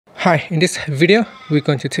Hi, in this video, we're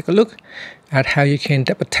going to take a look at how you can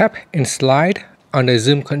double tap and slide on the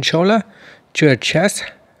zoom controller to adjust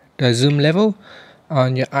the zoom level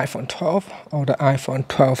on your iPhone 12 or the iPhone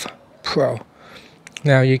 12 Pro.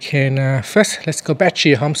 Now you can, first, let's go back to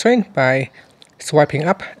your home screen by swiping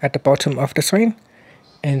up at the bottom of the screen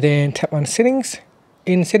and then tap on settings.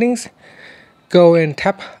 In settings, go and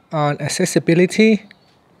tap on accessibility.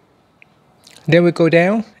 Then we go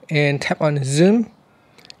down and tap on zoom.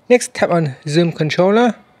 Next, tap on zoom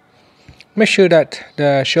controller. Make sure that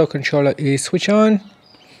the show controller is switched on.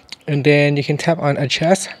 And then you can tap on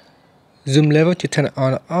adjust zoom level to turn it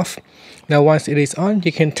on or off. Now once it is on,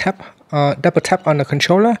 you can double tap on the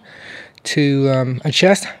controller to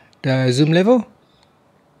adjust the zoom level.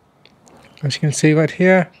 As you can see right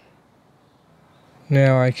here.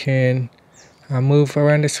 Now I can move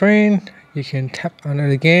around the screen. You can tap on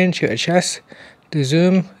it again to adjust the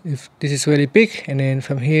zoom if this is really big, and then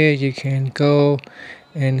from here you can go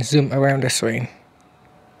and zoom around the screen.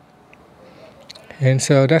 And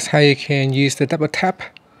so that's how you can use the double tap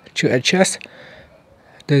to adjust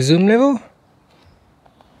the zoom level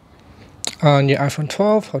on your iPhone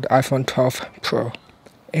 12 or the iPhone 12 Pro.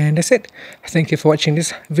 And that's it. Thank you for watching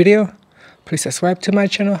this video. Please subscribe to my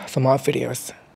channel for more videos.